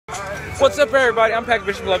What's up, everybody? I'm Pack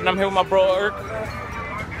Bishop 11. I'm here with my bro Irk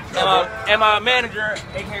and my manager,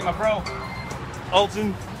 aka my bro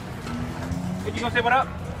Alton. Hey, you gonna say what up?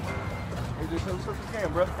 Hey, just tell us what you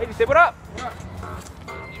can, bro. Hey, you say what up?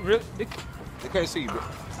 Really? They can't see you, bro.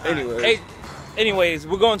 Anyways,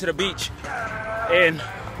 we're going to the beach, and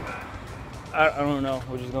I don't know.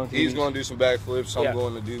 We're just going to. He's going to do some backflips. I'm Yeah.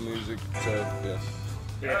 going to do music. So yeah.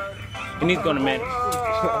 Yeah. And he's going to manage.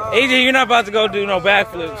 AJ, you're not about to go do no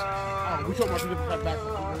backflips. Oh, we talking about two different type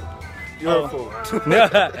backflips. You're full.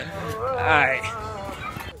 All right.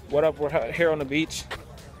 What up? We're here on the beach.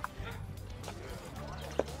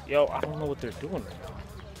 Yo, I don't know what they're doing right now.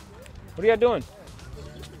 What are y'all doing?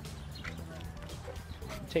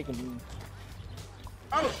 I'm taking.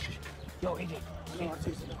 Oh, Yo, AJ. no, I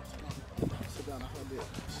take sit down.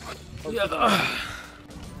 I Yeah.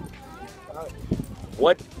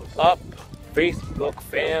 What up, Facebook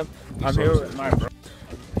fam? I'm here with my bro.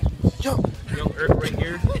 Yo, young Irk right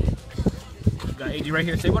here. Got AJ right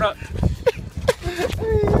here. Say what up. Say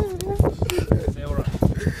what up.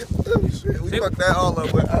 We fucked that all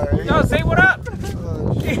up, but alright. Yo, say what up.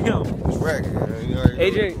 Damn. It's ragged, man.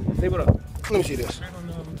 AJ, say what up. Let me see this.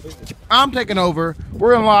 I'm taking over.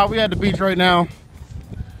 We're in live. We at the beach right now.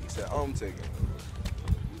 He said, I'm taking.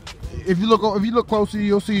 If you look closely,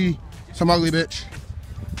 you'll see some ugly bitch.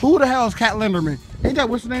 Who the hell is Cat Linderman? Ain't that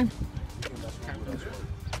what's the name?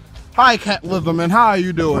 Hi, Cat Linderman. How are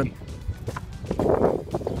you doing? Can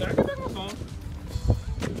I get back my phone?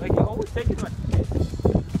 Like, you always take it like shit.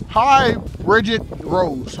 Hi, Bridget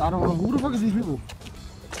Rose. I don't know who the fuck is these people.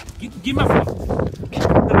 Give my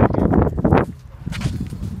phone.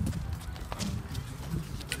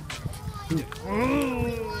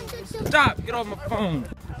 Stop! Get off my phone.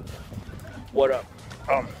 What up?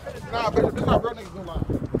 Nah, bitch, this not real niggas doing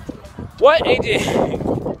live. What,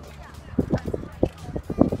 AJ?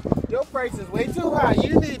 Your price is way too high.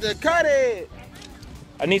 You need to cut it.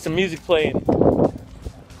 I need some music playing.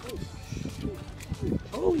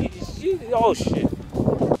 Oh, oh shit.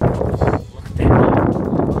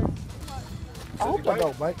 I hope that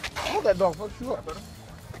dog bite. I hope that dog fucks you up.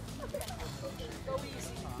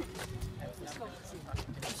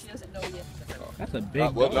 That's a big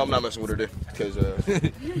Well, dog. no, I'm not messing with her there.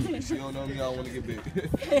 Because she don't know me, I don't want to get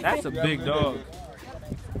big. That's a big dog.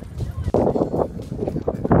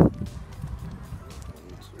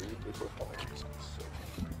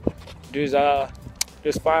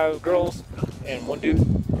 There's 5 girls and 1 dude.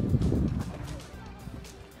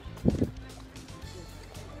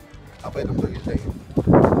 I bet them niggas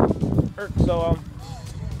taking. Irk, so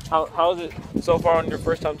how's it so far on your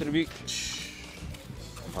first time to the beach?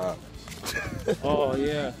 I'm hot. Oh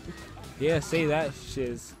yeah, yeah. Say that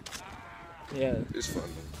shiz. Yeah, It's fun.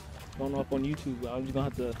 going up on YouTube. I'm just gonna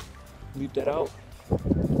have to leave that out.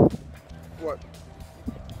 What?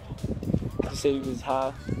 You said he was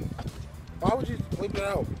high. Why would you leave that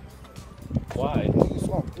out? Why? You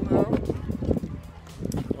smoke. Who the hell?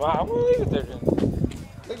 Why? I'm gonna leave it there then.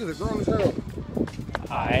 Niggas are grown as hell.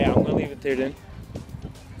 I'm gonna leave it there then.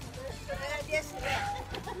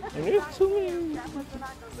 And there's too many. I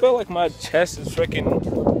feel like my chest is freaking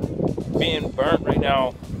being burnt right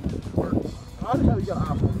now. How the hell you got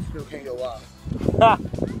an iPhone? You still can't go live. Ha!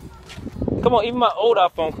 Come on, even my old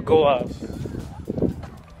iPhone could go live.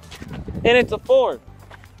 And it's a 4.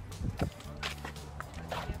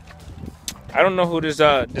 I don't know who this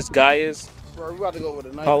guy is. Bro, we about to go with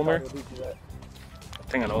a nice Palmer? party beach at. I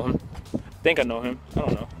think I know him. I think I know him. I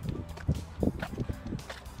don't know.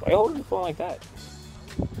 Why you holding the phone like that?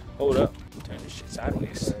 Hold up. Turn this shit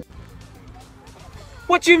sideways.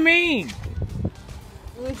 What you mean?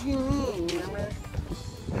 What you mean, man?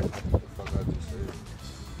 Fuck, I just said.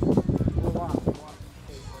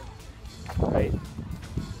 Right.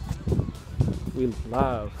 We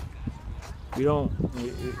live. We don't.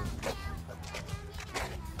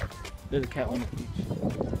 There's a cat on the beach.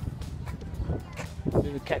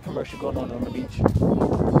 There's a cat commercial going on the beach.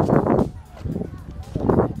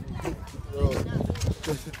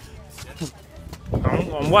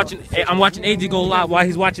 I'm watching AJ go live while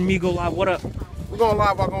he's watching me go live. What up? We're going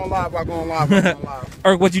live, we're going live, we're going live, we're going live.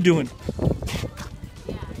 Irk, what you doing?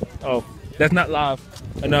 Oh, that's not live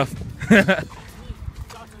enough. I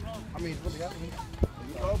mean, what the hell?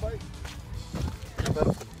 You dog bite?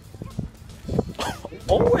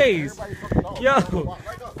 Always. Yo.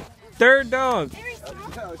 Third dog.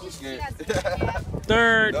 She's scared.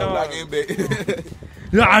 Third No, dog. not getting big.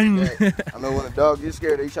 I I know when a dog gets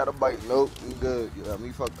scared, they try to bite. Nope, we good. You got me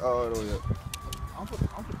fucked all the way up. I'm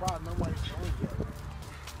surprised nobody knows that.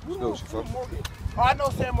 Who knows she fucked? Oh, I know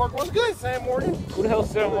Sam Morgan. What's good, Sam Morgan? Who the hell's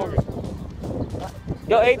Sarah Morgan?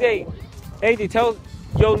 Yo, AJ, AJ, tell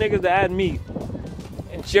yo niggas to add me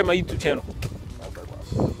and share my YouTube channel.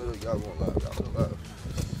 Y'all won't lie.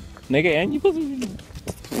 Nigga, and you supposed to.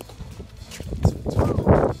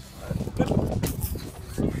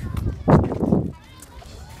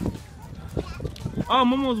 Oh,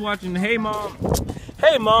 Mama was watching. Hey, Mom.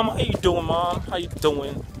 Hey, Mom. How you doing, Mom? How you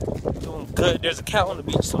doing? Doing good. There's a cat on the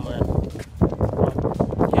beach somewhere.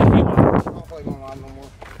 Yeah, hey, Mom. I don't play my mom no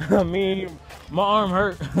more. Me, my arm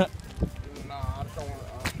hurt. Nah, I just don't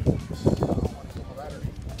want to take my battery.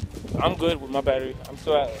 I'm good with my battery. I'm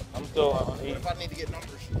still on 8. If I need to get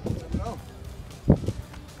numbers, let me know.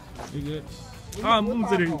 You good? Oh, I'm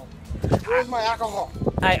moving. Where's my alcohol?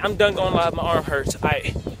 Alright, I'm done going live. My arm hurts.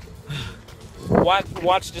 Alright.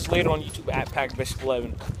 Watch this later on YouTube at Pack Bishop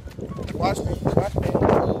 11. Watch me.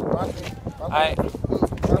 Alright.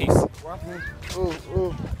 Peace. Watch me.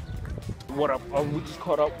 Ooh. What up? We just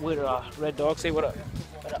caught up with Red Dog. Say what up.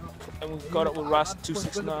 What up? And we caught up with Ross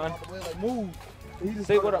 269. Move.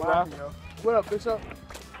 Say what up, Ross. What up, bitch up?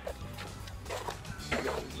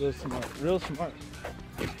 Real smart. Real smart.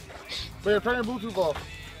 Babe, turn your Bluetooth off.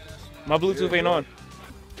 My Bluetooth ain't on.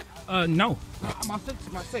 No. My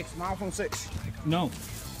iPhone 6. No.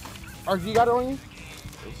 Or you got it on you?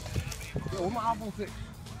 Yeah, where's my iPhone 6?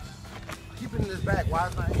 Keep it in this bag. Why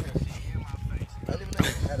is it not in here? I didn't know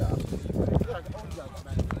you had it.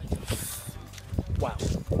 Wow.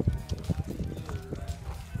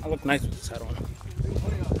 I look nice with this hat on.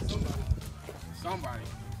 Somebody.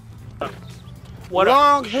 What up?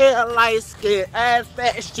 Long hair, light skin, ass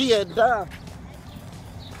fat, she a dumb.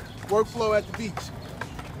 Workflow at the beach.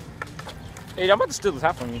 Hey, I'm about to steal this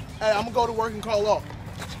hat from you. Hey, I'm gonna go to work and call off.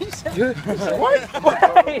 What?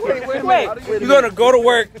 Wait. You're gonna go to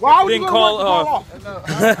work, Why would then you call off?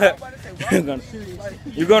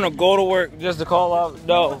 You're gonna go to work just to call off?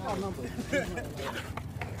 No.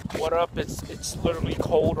 What up? It's literally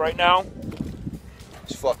cold right now.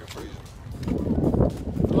 It's fucking freezing.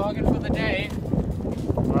 Vlogging for the day.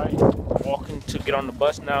 Right. Walking to get on the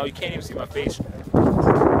bus now. You can't even see my face.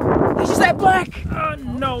 Did you say black?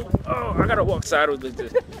 No. Oh, I gotta walk sideways with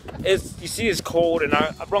this. You see, it's cold, and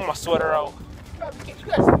I brought my sweater out.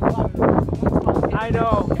 I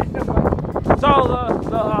know. So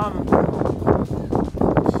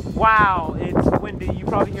wow, it's windy. You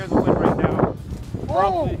probably hear the wind right now.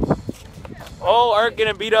 Probably. Oh, Eric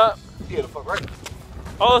getting beat up. Yeah, the fuck right.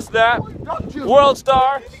 Oh, snap. World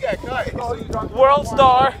Star. He got cut. World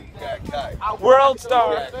Star. He got cut. World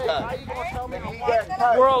Star. He got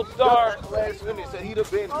cut. World Star. Last minute said he'd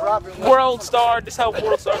have been dropping. World Star. This is how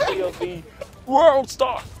World Star videos be. World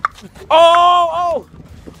Star. Oh.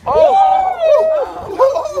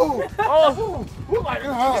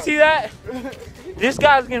 You see that? This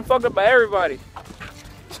guy's getting fucked up by everybody.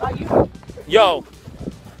 Yo.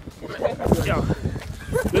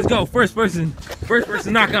 Let's go. First person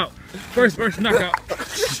knockout.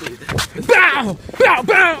 Bow!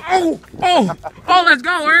 Oh, let's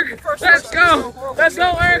go, Eric. Let's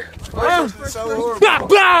go, Eric. Oh,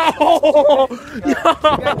 bow!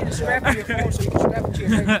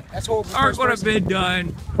 Eric would have been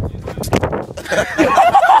done.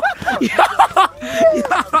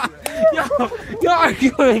 Yo, Eric,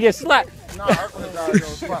 you gonna get slapped. I'm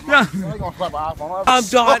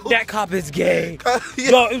done. That cop is gay.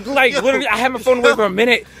 Yo, like literally, I had my phone away for a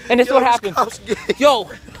minute, and this is what happened. Yo,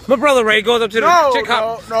 my brother Ray goes up to the chick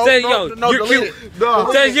cop, says, "Yo, you're cute."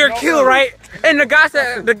 Says you're cute, right? And the guy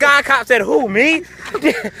cop said, "Who, me?"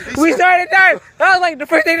 We started dying. I was like, the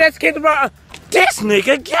first thing that came to my, this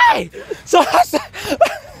nigga gay. So I said,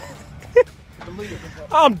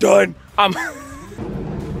 I'm done.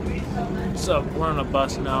 So we're on a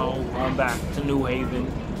bus now. I'm back to New Haven.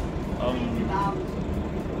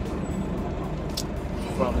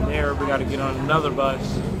 From there, we got to get on another bus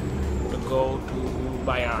to go to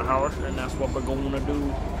by our house, and that's what we're going to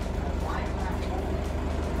do.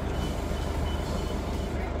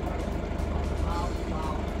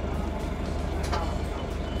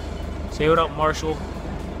 Say what up, Marshall.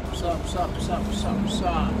 What's up?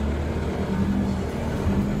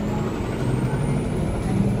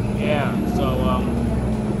 Yeah, so,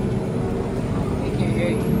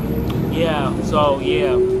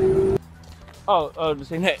 Oh, the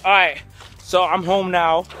same thing. Alright, so I'm home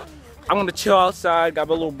now. I'm gonna chill outside. Got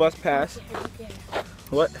my little bus pass.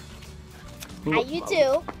 What? Hi,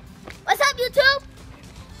 YouTube. What's up, YouTube?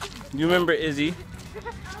 You remember Izzy.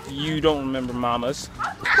 You don't remember Mamas.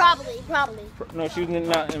 Probably. No, she was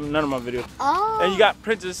not in none of my videos. Oh. And you got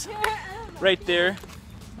Princess right there.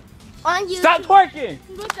 On YouTube. Stop twerking!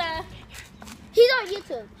 He's on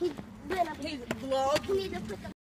YouTube. He's vlogging.